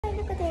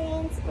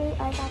we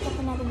are back with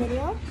another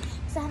video.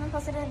 So I haven't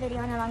posted a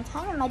video in a long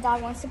time and my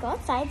dog wants to go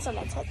outside, so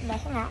let's let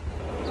him out.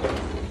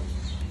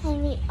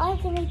 And we are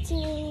going to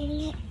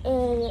be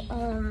doing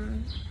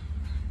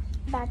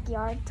a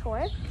backyard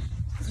tour.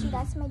 See,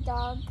 that's my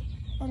dog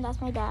and that's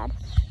my dad.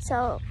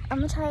 So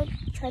I'm gonna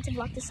try to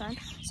block the sun.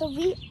 So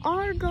we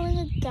are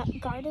going to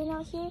garden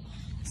out here.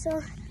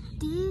 So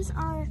these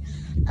are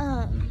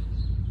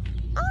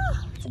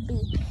it's a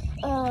bee.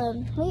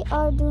 We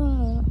are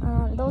doing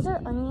those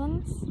are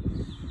onions.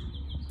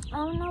 I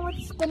don't know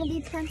what's gonna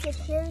be planted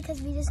here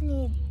because we just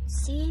need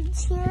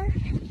seeds here.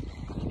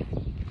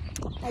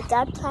 My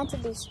dad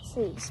planted these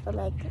trees, but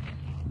like,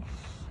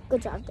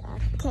 good job,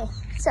 Dad. Okay,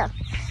 so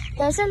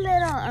there's a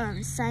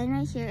little sign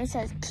right here. It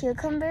says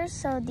cucumbers.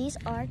 So these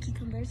are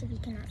cucumbers if you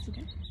cannot see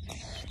them.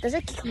 Those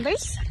are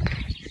cucumbers.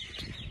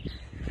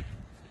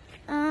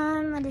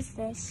 What is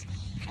this?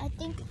 I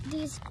think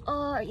these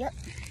are, yep.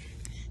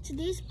 So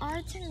these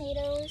are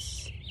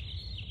tomatoes.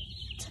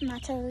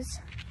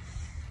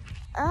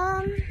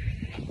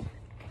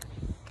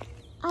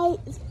 I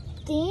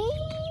think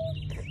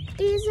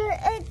these are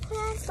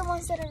eggplants, the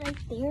ones that are right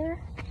there.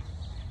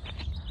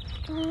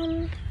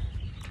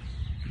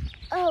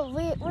 Oh,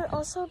 we're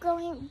also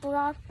growing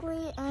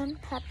broccoli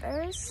and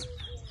peppers.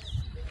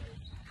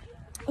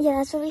 Yeah,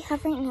 that's what we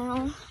have right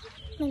now.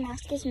 My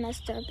mask is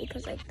messed up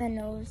because like the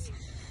nose.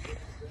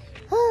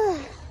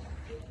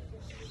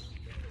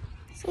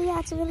 So yeah,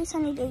 it's a really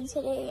sunny day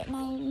today at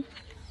 9.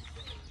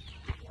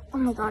 Oh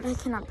my god, I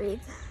cannot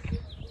breathe.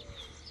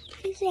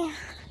 Yeah.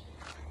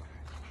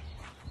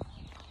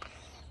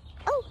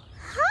 Oh,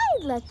 hi,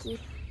 Lucky.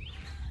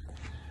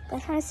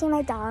 Guys, want to see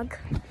my dog?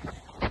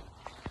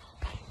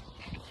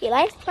 He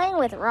likes playing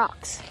with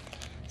rocks.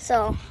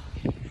 So,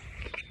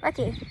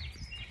 Lucky,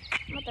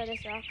 I'm gonna throw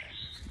this rock.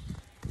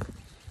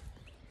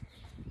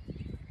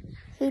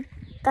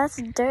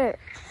 That's dirt.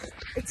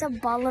 It's a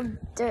ball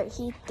of dirt.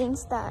 He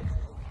thinks that.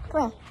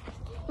 Come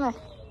on.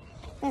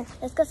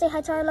 Let's go say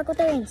hi to our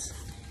Locotarians.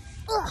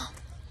 Ugh.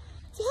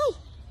 Say hi.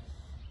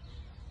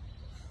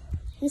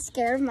 He's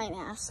scared of my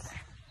mask.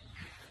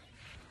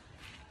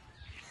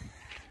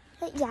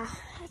 But yeah,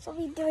 that's what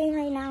we're doing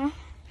right now.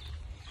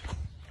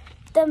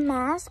 The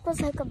mask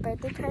was like a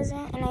birthday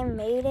present and I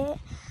made it.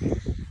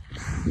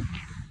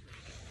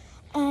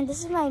 And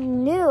this is my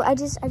new, I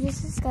just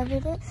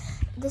discovered it.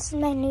 This is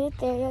my new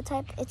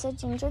stereotype. It's a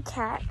ginger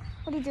cat.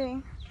 What are you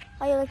doing?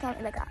 Why are you looking at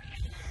me like that?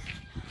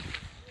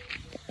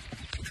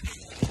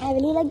 I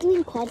really like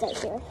doing quads out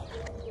here.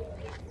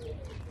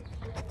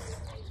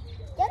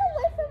 Get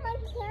away from my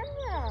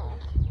camera.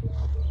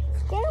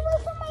 Get away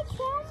from my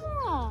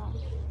camera.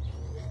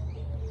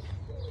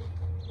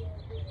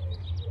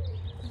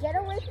 Get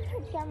away from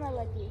your camera,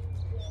 Lucky.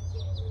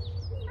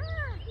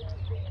 Ah.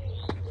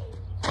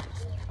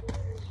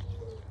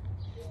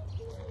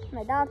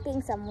 My dog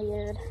thinks I'm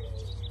weird.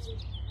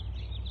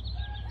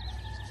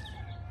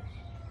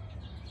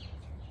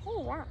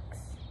 Hey, rocks.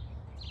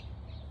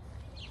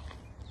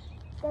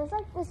 There's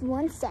like this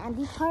one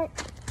sandy part,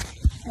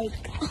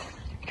 like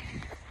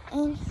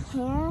in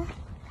here.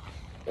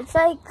 It's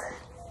like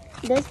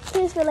this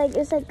place, but like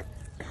it's like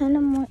kind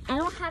of more. I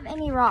don't have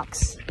any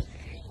rocks.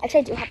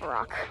 Actually, I do have a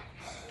rock.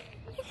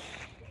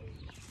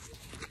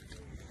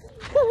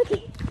 Go,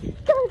 Lucky.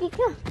 Go, Lucky.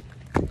 Go.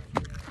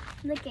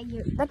 Look at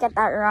you. Look at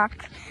that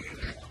rock.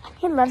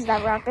 He loves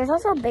that rock. There's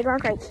also a big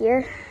rock right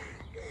here.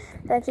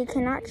 Like he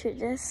cannot shoot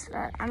this,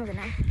 but I'm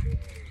gonna.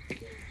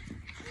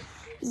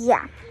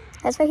 Yeah,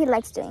 that's what he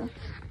likes doing.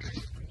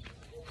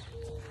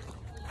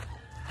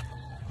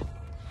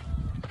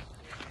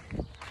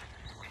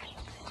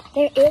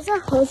 There is a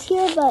hose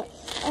here, but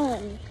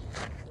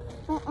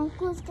my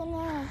uncle's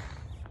gonna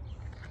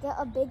get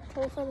a big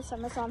pool for the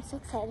summer, so I'm so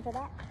excited for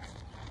that.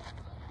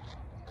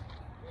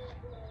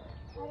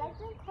 I like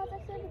doing quads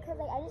up here because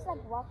like I just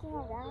like walking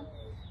around,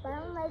 but I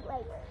don't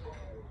like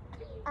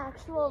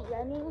actual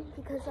running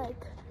because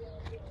like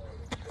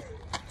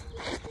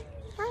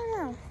I don't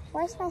know.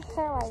 Why's my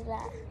hair like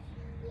that?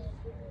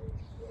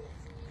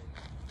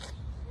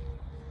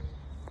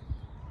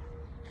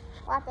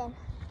 What happened?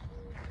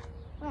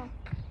 No.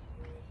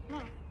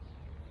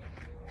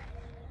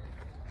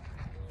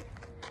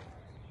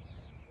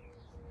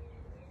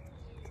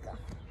 Let's go.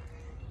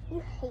 You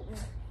hate me.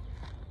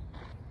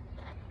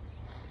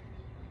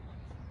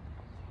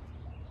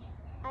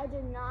 I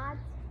do not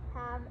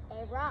have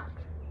a rock.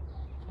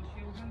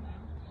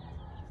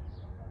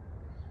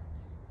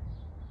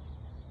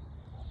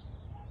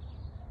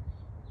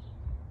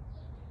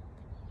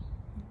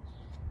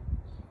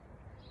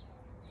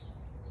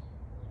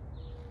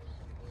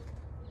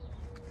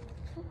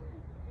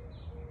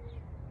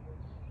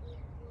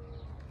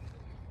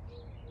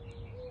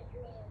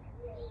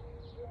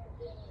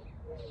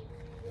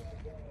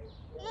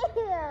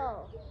 Ew!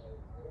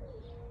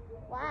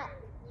 What?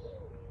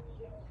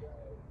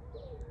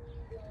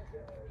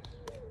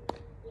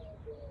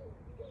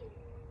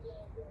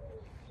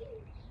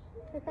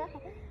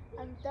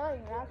 I'm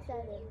throwing rocks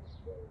at him.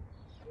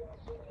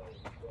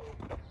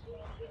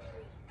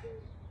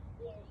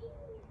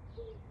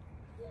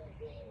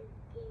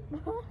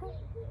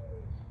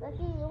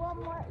 Lucky, you want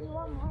more? You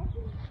want more?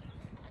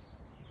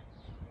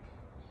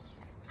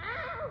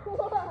 Ow!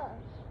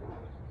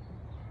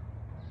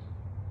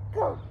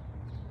 Go!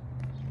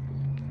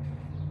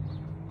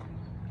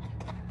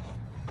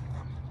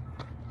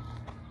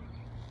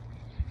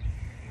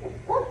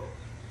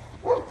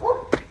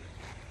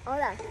 Oh,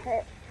 that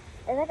hurt.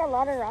 There's like a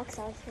lot of rocks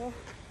out here.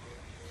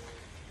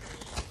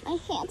 My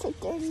hands are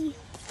dirty.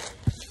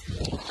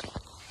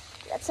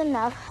 That's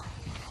enough.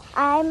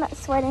 I'm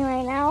sweating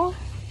right now.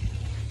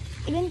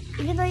 Even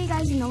though you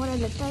guys know what I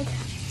look like,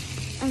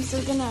 I'm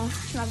still gonna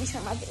not be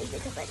showing my face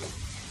because like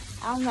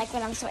I don't like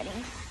when I'm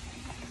sweating.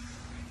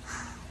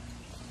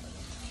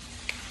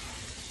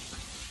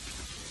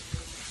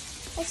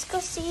 Let's go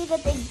see the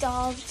big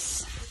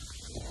dogs.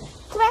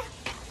 Come here.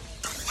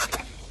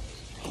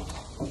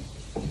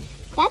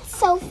 That's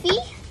Sophie.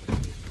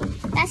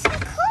 That's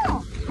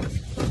Nicole.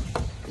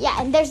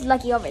 Yeah, and there's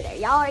Lucky over there.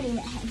 Y'all already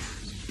met him.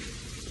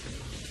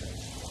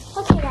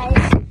 Okay,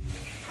 guys.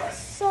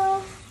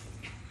 So,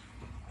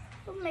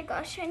 oh my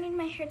gosh, I need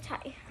my hair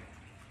tie.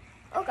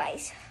 Oh,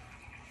 guys.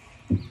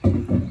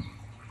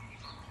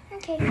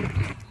 Okay,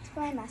 let's put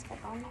my mask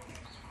back on.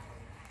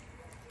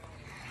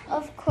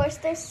 Of course,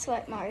 there's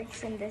sweat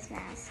marks in this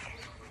mask.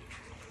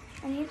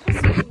 I need to put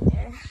something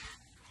there.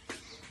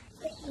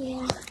 But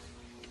yeah.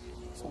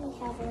 So we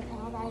have it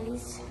now,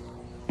 guys.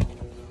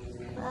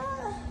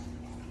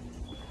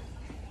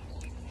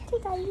 Okay,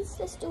 guys,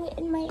 let's do it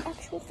in my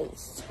actual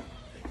face.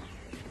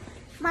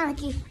 Come on,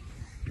 Lucky.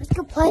 Let's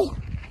go play.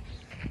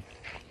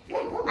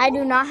 I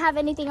do not have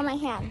anything in my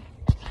hand.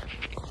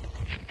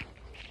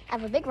 I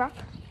have a big rock.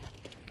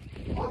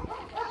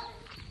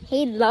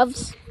 He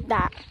loves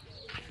that.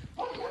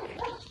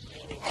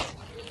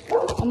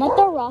 I'm gonna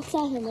throw rocks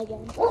at him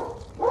again.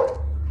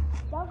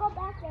 Don't go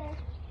back there.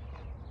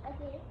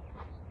 Okay.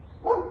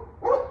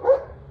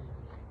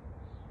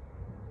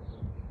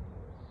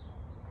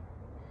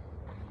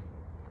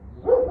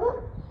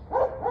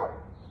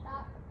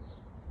 Stop.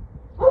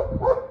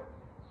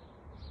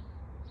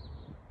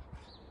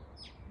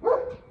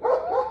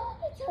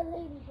 It's a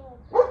ladybug.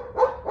 I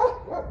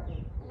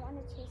want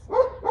to chase it.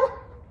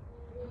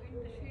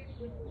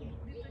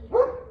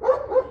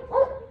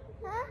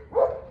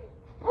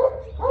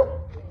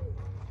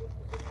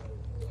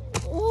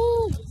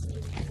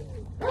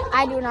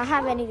 I do not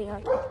have anything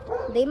like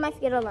that. Leave my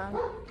feet alone.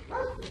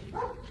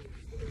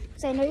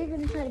 Because I know you're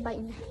going to try to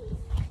bite me.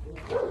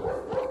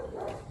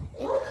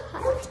 It's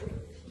hot.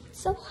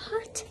 So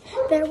hot.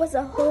 There was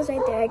a hose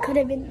right there. I could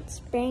have been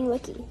spraying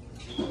Lucky.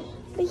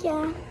 But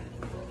yeah.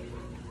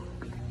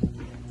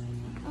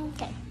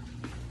 Okay.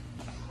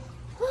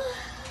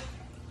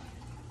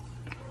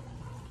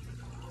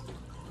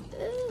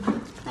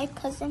 My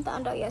cousin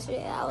found out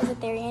yesterday that I was a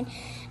Therian.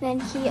 And then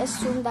he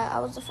assumed that I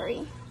was a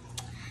furry.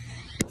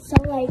 So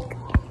like,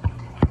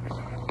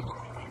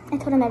 I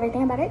told him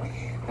everything about it.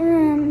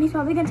 He's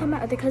probably gonna tell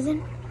my other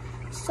cousin.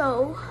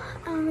 So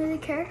I don't really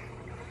care.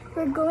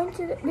 We're going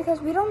to,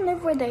 because we don't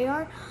live where they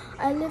are.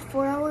 I live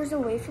 4 hours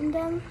away from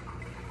them.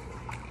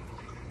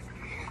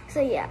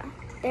 So yeah,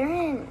 they're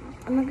in,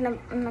 I'm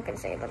not gonna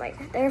say it, but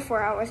like they're 4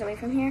 hours away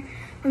from here.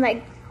 From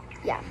like,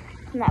 yeah,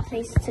 from that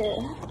place to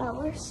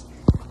ours.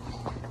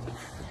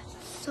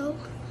 So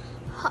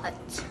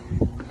hot.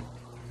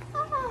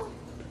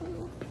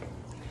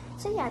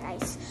 So yeah,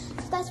 guys,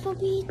 so that's what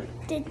we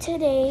did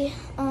today.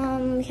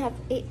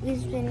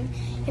 We've been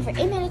here for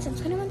 8 minutes and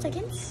 21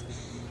 seconds.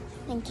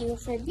 Thank you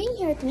for being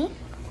here with me.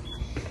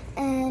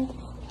 And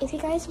if you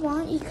guys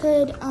want, you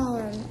could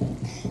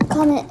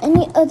comment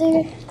any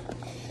other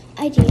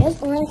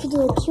ideas, or I could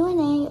do a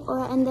Q&A,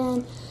 and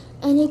then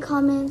any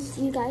comments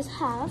you guys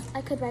have,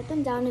 I could write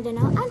them down and then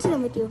I'll answer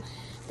them with you.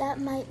 That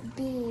might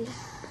be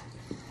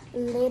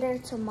later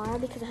tomorrow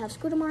because I have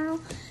school tomorrow.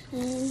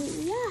 And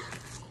yeah.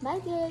 Bye,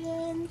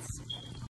 kids.